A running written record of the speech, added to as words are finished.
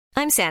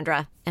I'm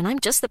Sandra, and I'm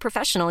just the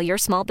professional your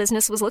small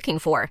business was looking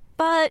for.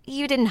 But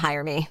you didn't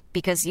hire me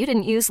because you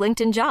didn't use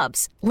LinkedIn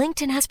Jobs.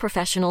 LinkedIn has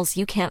professionals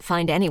you can't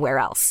find anywhere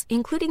else,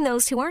 including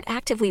those who aren't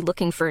actively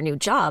looking for a new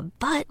job,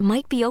 but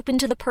might be open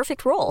to the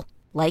perfect role,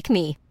 like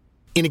me.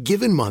 In a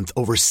given month,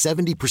 over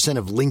 70%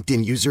 of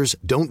LinkedIn users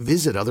don't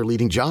visit other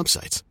leading job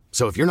sites.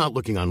 So if you're not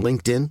looking on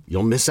LinkedIn,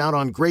 you'll miss out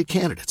on great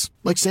candidates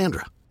like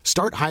Sandra.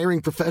 Start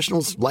hiring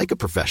professionals like a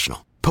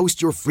professional.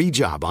 Post your free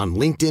job on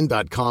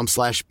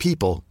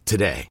linkedin.com/people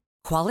today.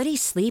 Quality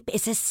sleep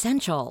is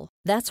essential.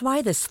 That's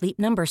why the Sleep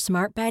Number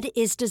Smart Bed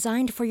is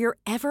designed for your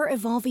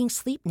ever-evolving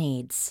sleep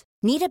needs.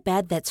 Need a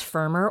bed that's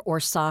firmer or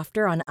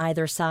softer on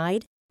either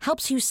side?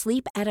 Helps you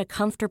sleep at a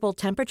comfortable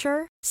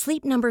temperature?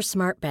 Sleep Number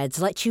Smart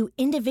Beds let you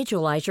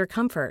individualize your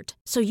comfort,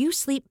 so you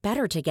sleep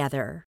better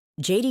together.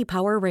 J.D.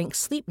 Power ranks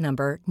Sleep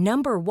Number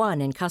number 1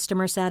 in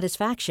customer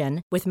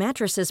satisfaction with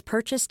mattresses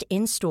purchased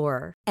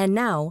in-store. And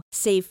now,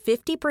 save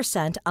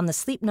 50% on the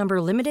Sleep Number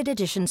Limited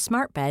Edition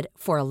Smart Bed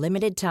for a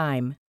limited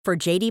time. For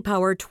J.D.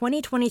 Power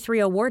 2023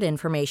 award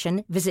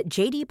information, visit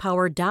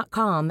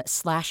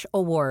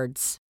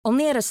jdpower.com/awards.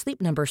 Only at a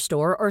Sleep Number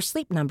store or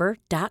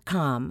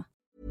sleepnumber.com.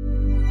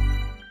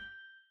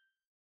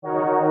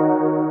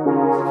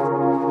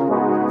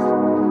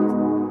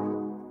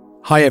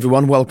 Hi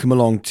everyone, welcome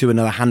along to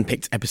another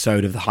handpicked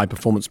episode of the High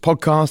Performance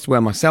Podcast,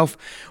 where myself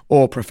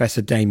or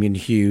Professor Damien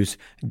Hughes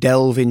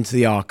delve into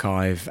the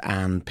archive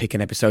and pick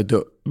an episode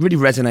that really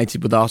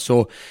resonated with us,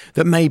 or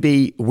that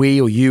maybe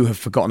we or you have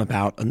forgotten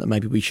about, and that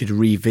maybe we should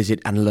revisit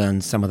and learn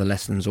some of the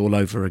lessons all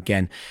over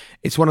again.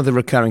 It's one of the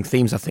recurring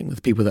themes, I think,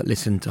 with people that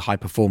listen to High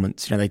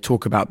Performance. You know, they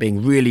talk about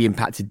being really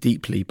impacted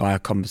deeply by a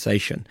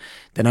conversation.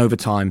 Then over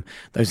time,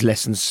 those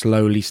lessons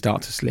slowly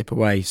start to slip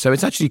away. So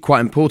it's actually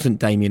quite important,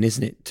 Damien,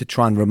 isn't it, to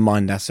try and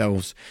remind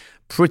ourselves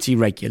pretty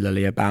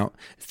regularly about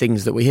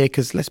things that we hear,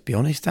 because let's be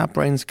honest, our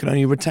brains can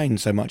only retain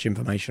so much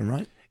information,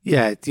 right?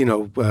 Yeah, you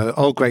know,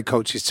 all great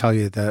coaches tell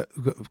you that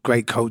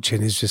great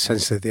coaching is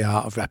essentially the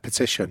art of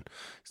repetition,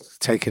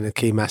 taking a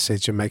key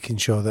message and making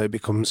sure that it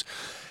becomes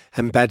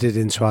embedded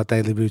into our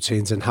daily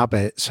routines and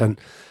habits. And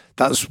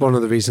that's one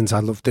of the reasons I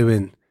love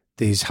doing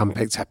these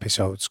handpicked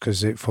episodes,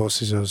 because it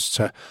forces us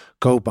to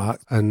go back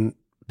and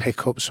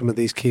pick up some of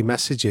these key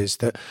messages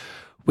that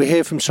we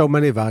hear from so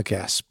many of our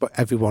guests, but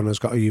everyone has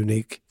got a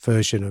unique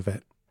version of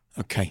it.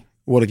 Okay,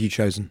 what have you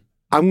chosen?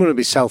 I'm going to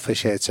be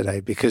selfish here today,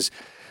 because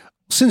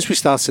since we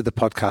started the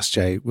podcast,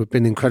 Jay, we've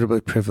been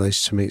incredibly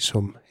privileged to meet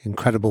some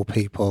incredible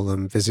people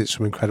and visit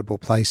some incredible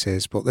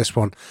places. But this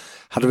one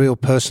had a real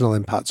personal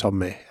impact on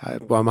me.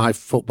 Well, my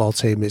football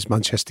team is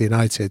Manchester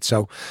United.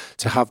 So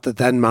to have the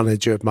then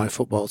manager of my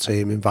football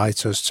team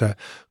invite us to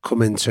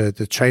come into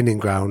the training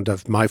ground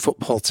of my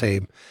football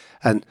team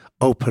and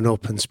open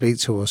up and speak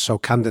to us so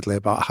candidly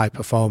about high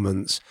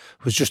performance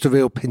was just a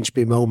real pinch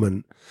me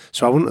moment.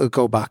 So I wanted to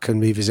go back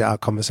and revisit our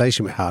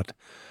conversation we had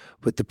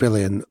with the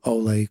brilliant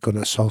Ole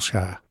Gunnar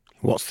Solskjær.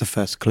 What's the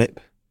first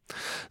clip?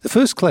 The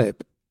first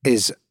clip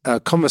is a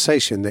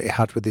conversation that he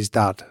had with his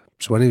dad.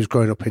 So when he was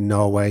growing up in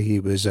Norway,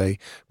 he was a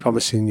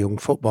promising young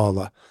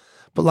footballer.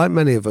 But like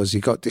many of us, he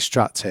got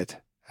distracted.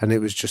 And it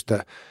was just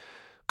a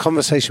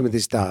conversation with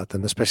his dad,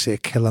 and especially a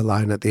killer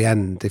line at the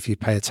end, if you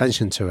pay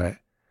attention to it,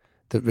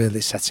 that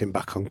really set him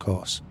back on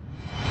course.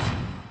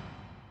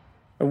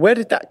 And where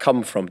did that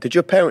come from? Did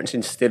your parents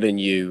instill in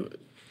you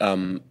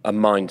a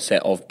mindset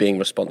of being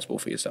responsible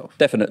for yourself?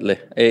 Definitely.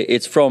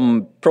 It's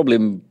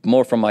probably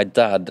more from my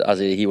dad, as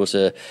he was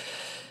an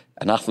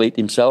athlete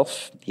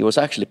himself. He was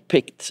actually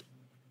picked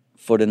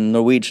for the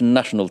Norwegian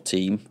national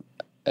team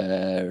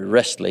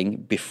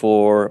wrestling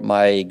before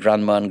my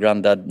grandma and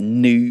granddad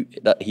knew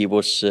that he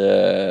was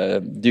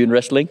doing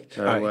wrestling.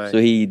 No way. So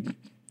he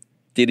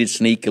did it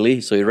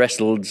sneakily. So he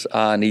wrestled,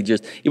 and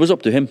it was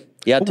up to him.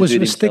 He had to was do it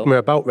the himself. stigma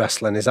about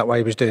wrestling? Is that why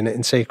he was doing it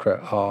in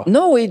secret? Or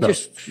No, he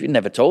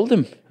never told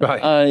him.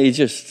 Right. He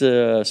just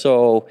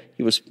so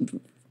he was.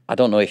 I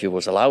don't know if he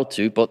was allowed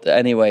to, but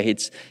anyway,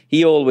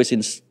 he always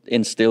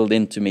instilled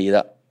into me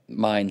that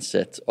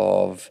mindset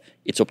of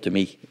it's up to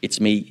me. It's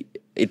me.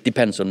 It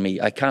depends on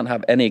me. I can't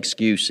have any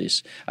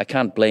excuses. I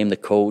can't blame the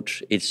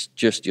coach. It's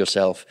just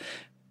yourself.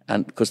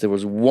 And because there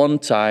was one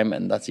time,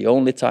 and that's the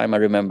only time I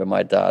remember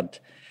my dad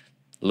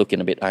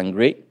looking a bit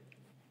angry.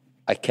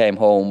 I came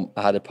home,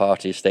 I had a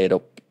party, stayed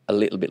up a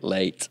little bit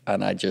late,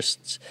 and I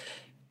just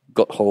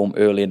got home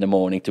early in the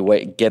morning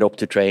to get up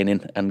to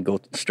training and go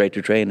straight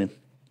to training.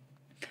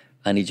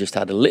 And he just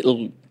had a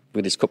little,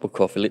 with his cup of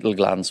coffee, a little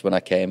glance when I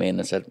came in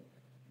and said, "Do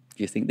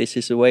you think this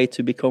is a way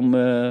to become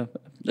a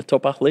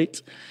top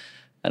athlete?"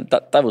 And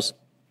that's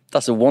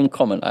the one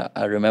comment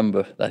I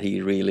remember that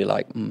he really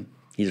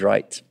he's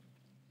right.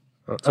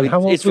 So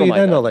how old were you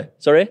then, Ole?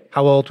 Sorry?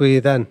 How old were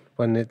you then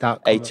when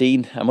that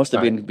 18. I must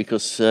have been,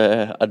 because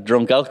I'd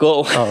drunk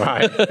alcohol. All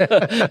right.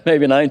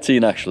 Maybe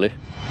 19, actually.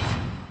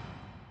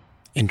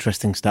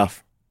 Interesting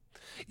stuff.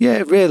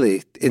 Yeah,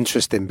 really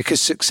interesting,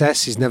 because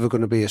success is never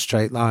going to be a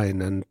straight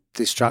line, and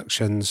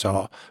distractions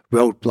or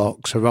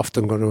roadblocks are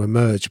often going to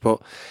emerge.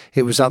 But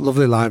it was that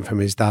lovely line from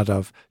his dad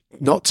of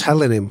not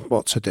telling him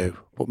what to do,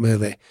 but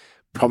merely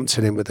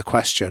prompting him with the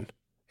question,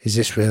 is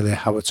this really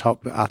how a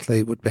top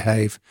athlete would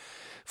behave?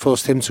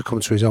 Forced him to come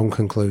to his own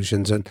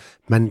conclusions and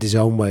mend his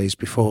own ways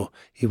before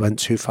he went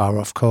too far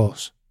off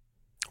course.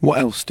 What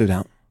else stood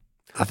out?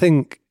 I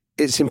think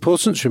it's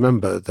important to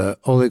remember that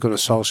Ole Gunnar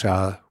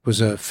Solskjær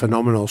was a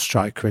phenomenal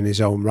striker in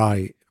his own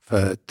right.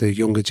 For the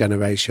younger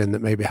generation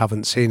that maybe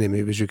haven't seen him,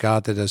 he was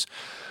regarded as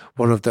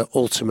one of the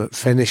ultimate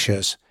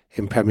finishers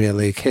in Premier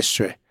League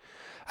history.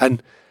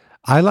 And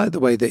I like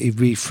the way that he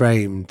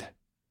reframed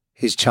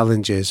his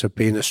challenges of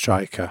being a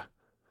striker.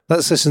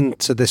 Let's listen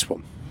to this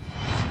one.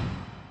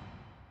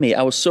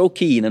 I was so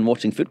keen on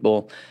watching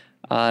football,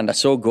 and I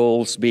saw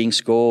goals being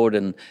scored,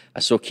 and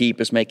I saw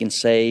keepers making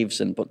saves,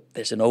 but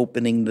there's an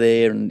opening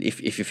there, and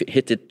if you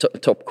hit the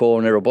top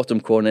corner or bottom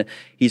corner,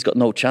 he's got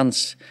no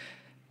chance.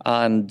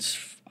 And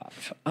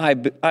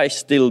I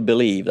still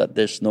believe that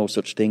there's no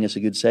such thing as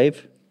a good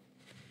save.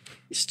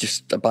 It's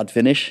just a bad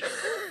finish.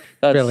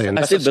 Brilliant.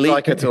 That's a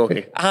striker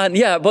talking. And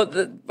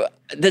but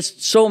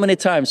there's so many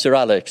times, Sir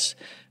Alex,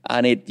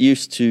 and it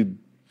used to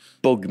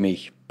bug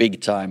me big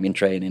time in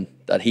training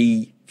that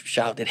he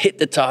shouted, hit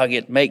the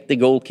target, make the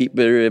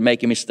goalkeeper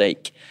make a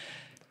mistake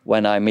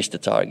when I missed the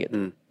target.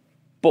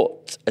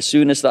 But as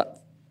soon as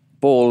that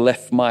ball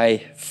left my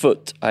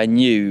foot, I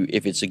knew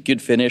if it's a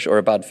good finish or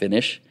a bad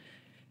finish.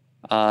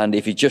 And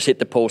if it just hit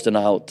the post and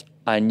out,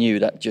 I knew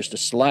that just a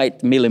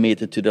slight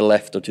millimeter to the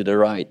left or to the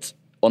right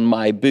on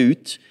my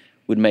boot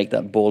would make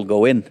that ball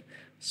go in.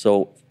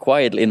 So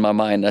quietly in my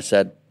mind, I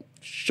said,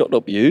 shut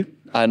up you,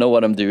 I know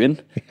what I'm doing.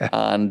 Yeah.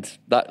 And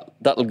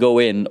that'll go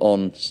in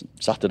on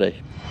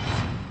Saturday.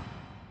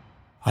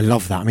 I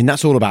love that. I mean,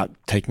 that's all about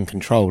taking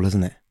control,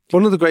 isn't it?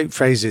 One of the great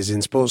phrases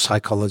in sports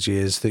psychology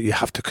is that you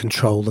have to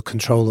control the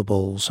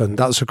controllables. And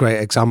that's a great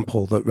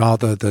example that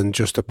rather than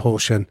just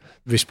apportion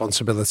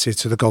responsibility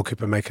to the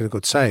goalkeeper making a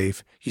good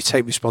save, you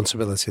take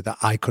responsibility that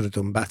I could have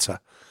done better.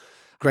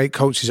 Great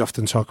coaches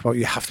often talk about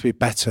you have to be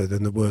better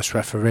than the worst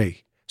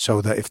referee. So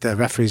that if the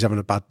referee's having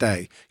a bad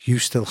day, you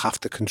still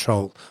have to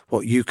control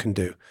what you can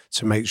do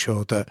to make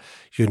sure that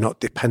you're not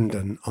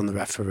dependent on the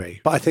referee.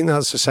 But I think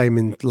that's the same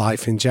in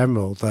life in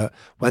general, that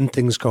when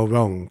things go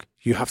wrong,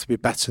 you have to be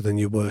better than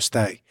your worst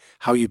day.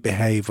 How you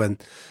behave when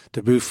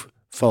the roof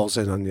falls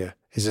in on you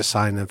is a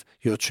sign of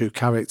your true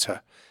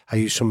character. Are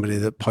you somebody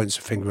that points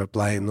a finger of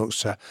blame, looks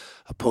to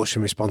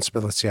apportion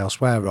responsibility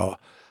elsewhere, or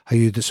are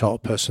you the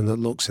sort of person that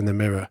looks in the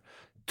mirror,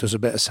 does a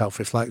bit of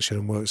self-reflection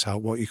and works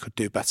out what you could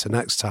do better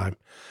next time?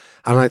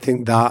 And I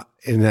think that,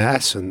 in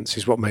essence,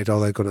 is what made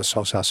Ole Gunnar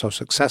Solskjær so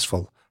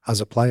successful as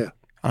a player.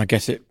 I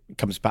guess it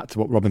comes back to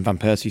what Robin van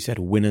Persie said,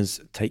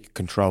 winners take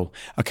control.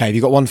 Okay, have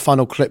you got one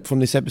final clip from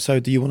this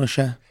episode that you want to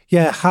share?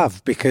 Yeah, I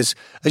have, because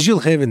as you'll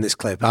hear in this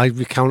clip, I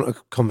recount a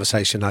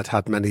conversation I'd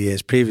had many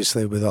years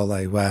previously with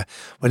Ole, where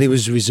when he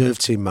was a reserve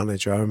team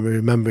manager, I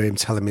remember him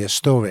telling me a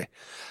story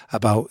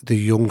about the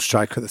young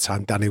striker at the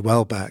time, Danny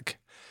Welbeck.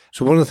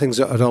 So one of the things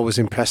that had always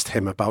impressed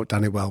him about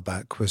Danny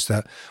Welbeck was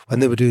that when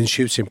they were doing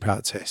shooting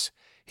practice,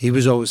 he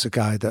was always the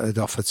guy that had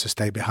offered to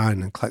stay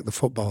behind and collect the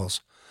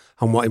footballs.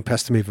 And what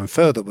impressed him even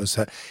further was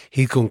that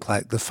he'd go and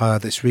collect the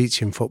farthest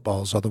reaching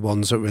footballs, or the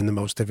ones that were in the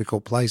most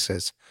difficult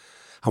places.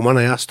 And when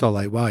I asked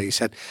Ole why, he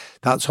said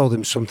that told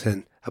him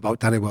something about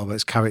Danny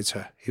Welbeck's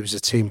character. He was a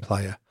team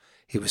player,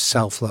 he was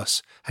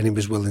selfless, and he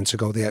was willing to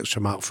go the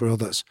extra mile for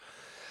others.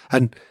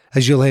 And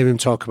as you'll hear him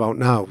talk about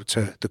now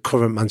to the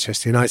current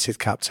Manchester United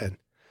captain,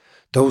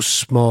 those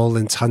small,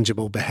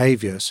 intangible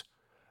behaviours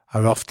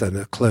are often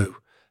a clue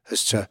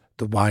as to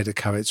the wider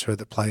character of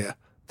the player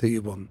that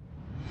you want.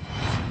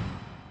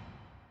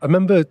 I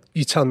remember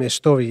you telling me a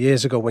story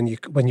years ago when you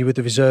were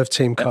the reserve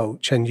team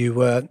coach, and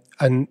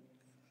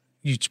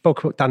you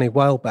spoke about Danny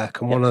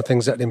Welbeck, and one of the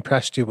things that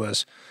impressed you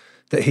was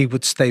that he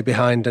would stay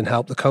behind and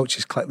help the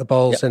coaches collect the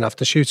balls in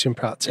after shooting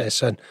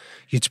practice. And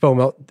you'd spoken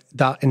about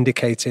that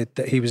indicated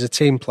that he was a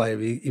team player.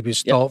 He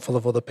was thoughtful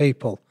of other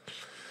people.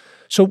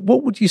 So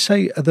what would you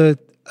say are the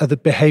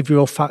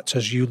behavioural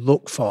factors you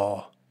look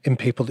for in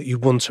people that you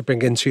want to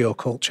bring into your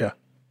culture?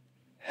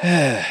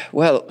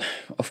 Well,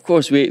 of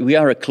course, we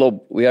are a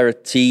club, we are a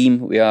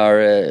team, we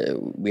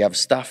have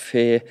staff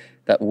here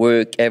that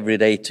work every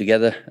day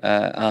together,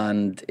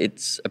 and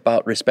it's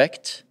about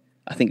respect.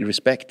 I think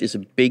respect is a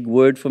big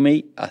word for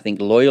me. I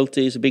think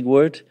loyalty is a big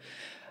word,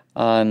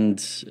 and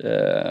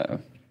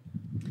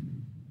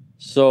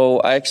so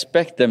I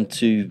expect them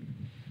to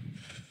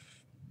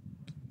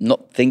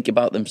not think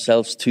about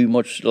themselves too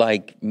much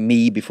like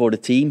me before the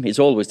team. It's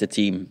always the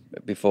team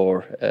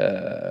before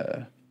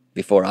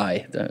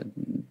I.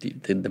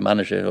 The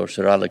manager, or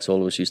Sir Alex,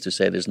 always used to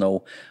say there's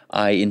no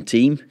I in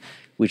team,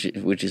 which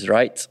is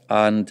right.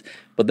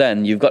 But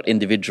then you've got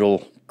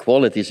individual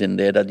qualities in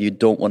there that you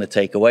don't want to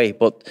take away.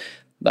 But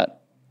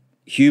that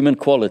human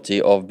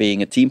quality of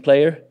being a team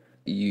player,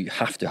 you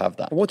have to have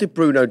that. What did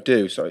Bruno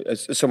do? So,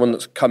 as someone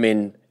that's come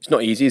in, it's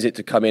not easy, is it,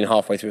 to come in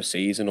halfway through a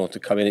season, or to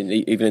come in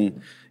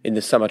even in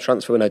the summer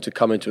transfer window, to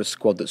come into a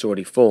squad that's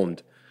already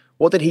formed?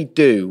 What did he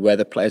do where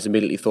the players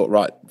immediately thought,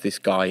 right, this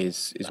guy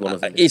is one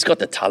of them? He's got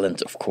the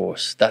talent, of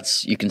course.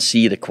 You can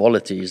see the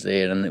qualities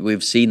there, and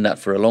we've seen that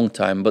for a long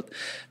time. But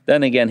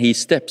then again, he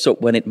steps up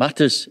when it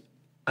matters,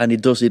 and he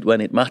does it when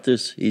it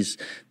matters. He's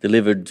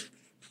delivered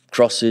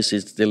crosses,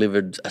 he's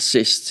delivered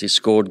assists, he's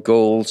scored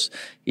goals,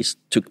 he's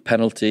took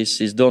penalties,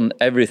 he's done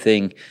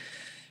everything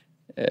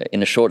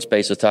in a short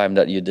space of time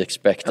that you'd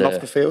expect. And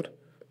off the field?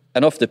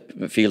 And off the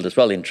field as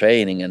well in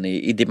training, and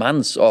he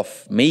demands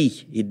of me,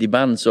 he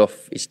demands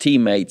of his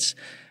teammates.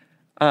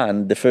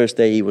 And the first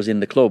day he was in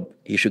the club,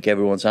 he shook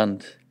everyone's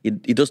hand. He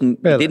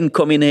didn't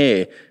come in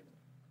here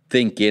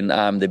thinking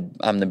I'm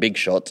the big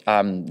shot,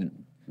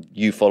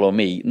 you follow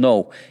me.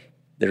 No,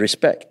 the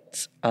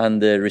respect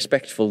and the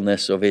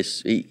respectfulness of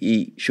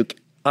he shook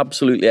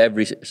absolutely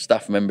every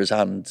staff member's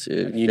hand.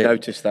 You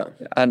noticed that,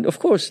 and of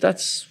course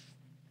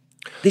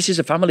this is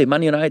a family.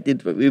 Man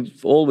United,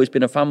 we've always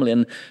been a family.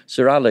 And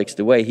Sir Alex,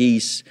 the way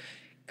he's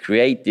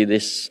created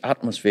this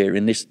atmosphere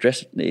in this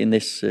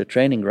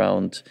training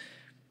ground,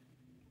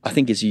 I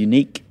think is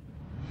unique.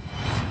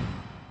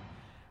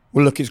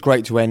 Well, look, it's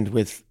great to end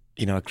with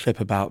a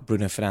clip about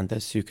Bruno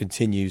Fernandes, who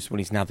continues, well,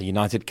 he's now the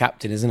United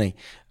captain, isn't he?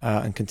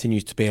 And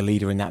continues to be a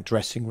leader in that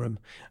dressing room.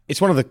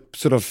 It's one of the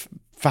sort of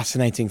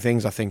fascinating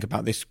things I think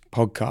about this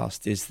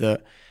podcast is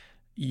that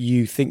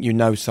you think you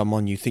know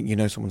someone, you think you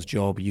know someone's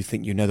job, you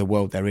think you know the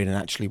world they're in, and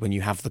actually when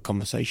you have the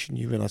conversation,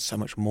 you realise so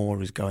much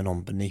more is going on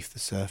beneath the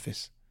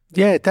surface.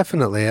 Yeah,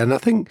 definitely. And I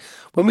think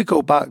when we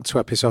go back to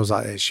episodes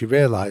like this, you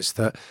realise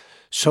that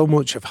so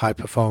much of high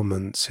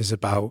performance is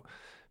about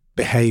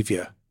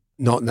behaviour,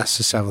 not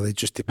necessarily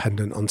just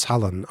dependent on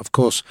talent. Of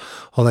course,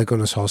 Ole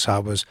Gunnar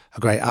Solskjær was a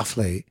great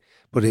athlete,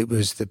 but it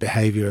was the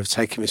behaviour of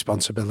taking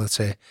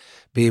responsibility,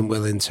 being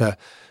willing to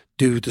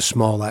do the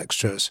small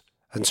extras,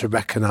 and to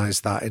recognise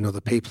that in other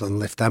people and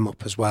lift them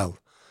up as well,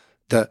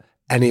 that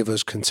any of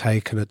us can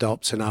take and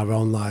adopt in our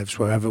own lives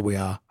wherever we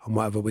are and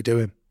whatever we're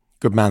doing.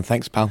 Good man.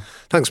 Thanks, pal.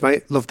 Thanks,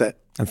 mate. Loved it.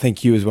 And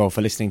thank you as well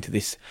for listening to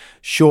this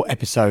short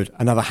episode,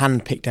 another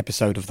hand-picked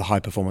episode of the High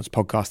Performance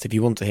Podcast. If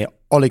you want to hear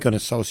Ole Gunnar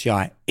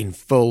Solskjær in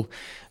full,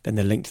 then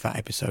the link to that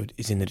episode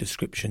is in the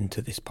description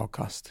to this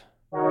podcast.